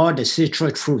 All the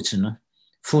citrus fruits,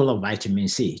 full of vitamin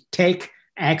C. Take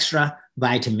extra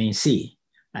vitamin C,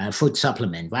 food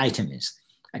supplement, vitamins,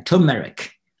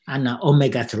 turmeric, and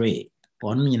omega-3.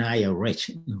 All are rich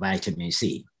in vitamin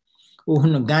C.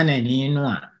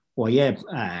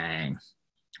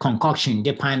 Concoction,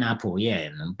 the pineapple,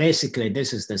 basically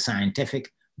this is the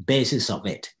scientific basis of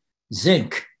it.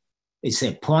 Zinc is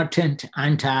a potent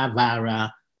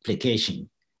antiviral application.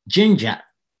 Ginger,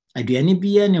 aduane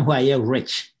bia ne hwa ye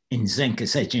rich in zinc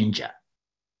is a ginger.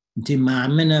 The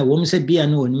mamena wom se bia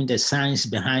no onum the science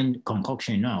behind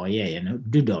concoction no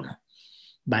dudo no.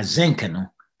 But zinc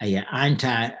no a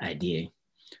anti-idea.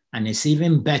 And it's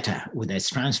even better with its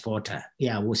transporter.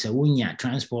 Yeah, was a wunya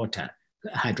transporter.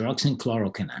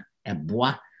 Hydroxychloroquine, a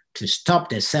bois to stop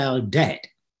the cell dead.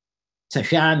 So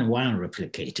one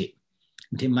replicate it.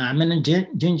 The mamma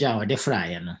ginger or the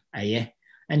fryer,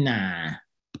 and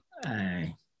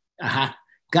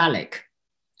garlic,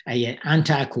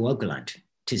 anticoagulant,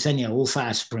 Tisania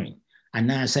wolfa spring, and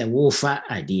now say wolfa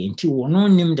idea until one no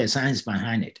knew the science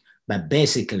behind it. But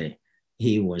basically,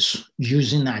 he was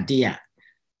using idea.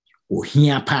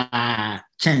 Uhia pa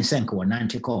chance and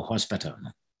nantico hospital.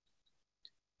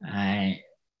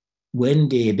 When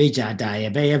the beja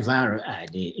die,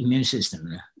 viral the immune system,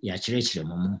 yachirich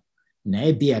momo,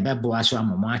 na be a baboaso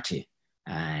amomati,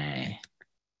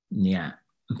 near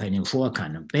penny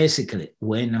can basically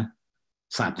when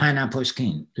for pineapple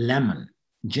skin, lemon,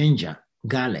 ginger,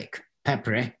 garlic,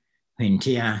 pepper,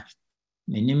 wintia,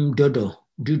 minim dudo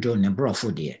ne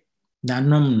brofo dear. Na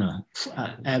nom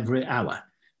every hour.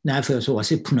 Now I feel so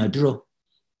was it punadro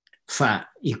for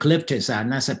eucalyptus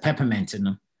and as a peppermint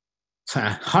no. For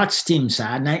hot steams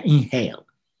are not inhale.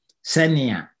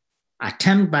 Senia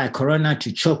attempt by corona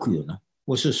to choke you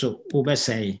was also over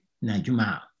say na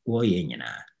juma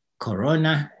woyena.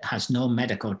 Corona has no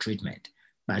medical treatment,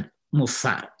 but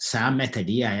mufa sa method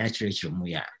ya actually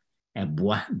muya.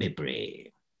 ɛboa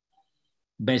bebree.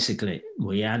 Basically,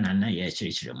 we are nana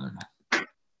yɛkyerɛkyerɛ mu.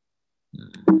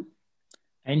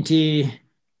 Enti,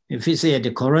 if you say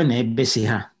the corona ebesi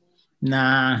ha,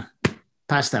 na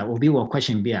pastor obi wɔ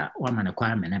question bi a wama no kwa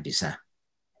amena bisa.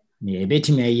 Ne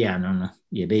ebetimi ayi ano no,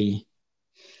 yebeyi.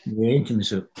 Ye ntimi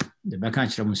so, the baka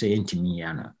kyerɛ mu sɛ yɛntimi yi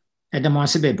ano. Ɛda mo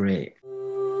ase bebree.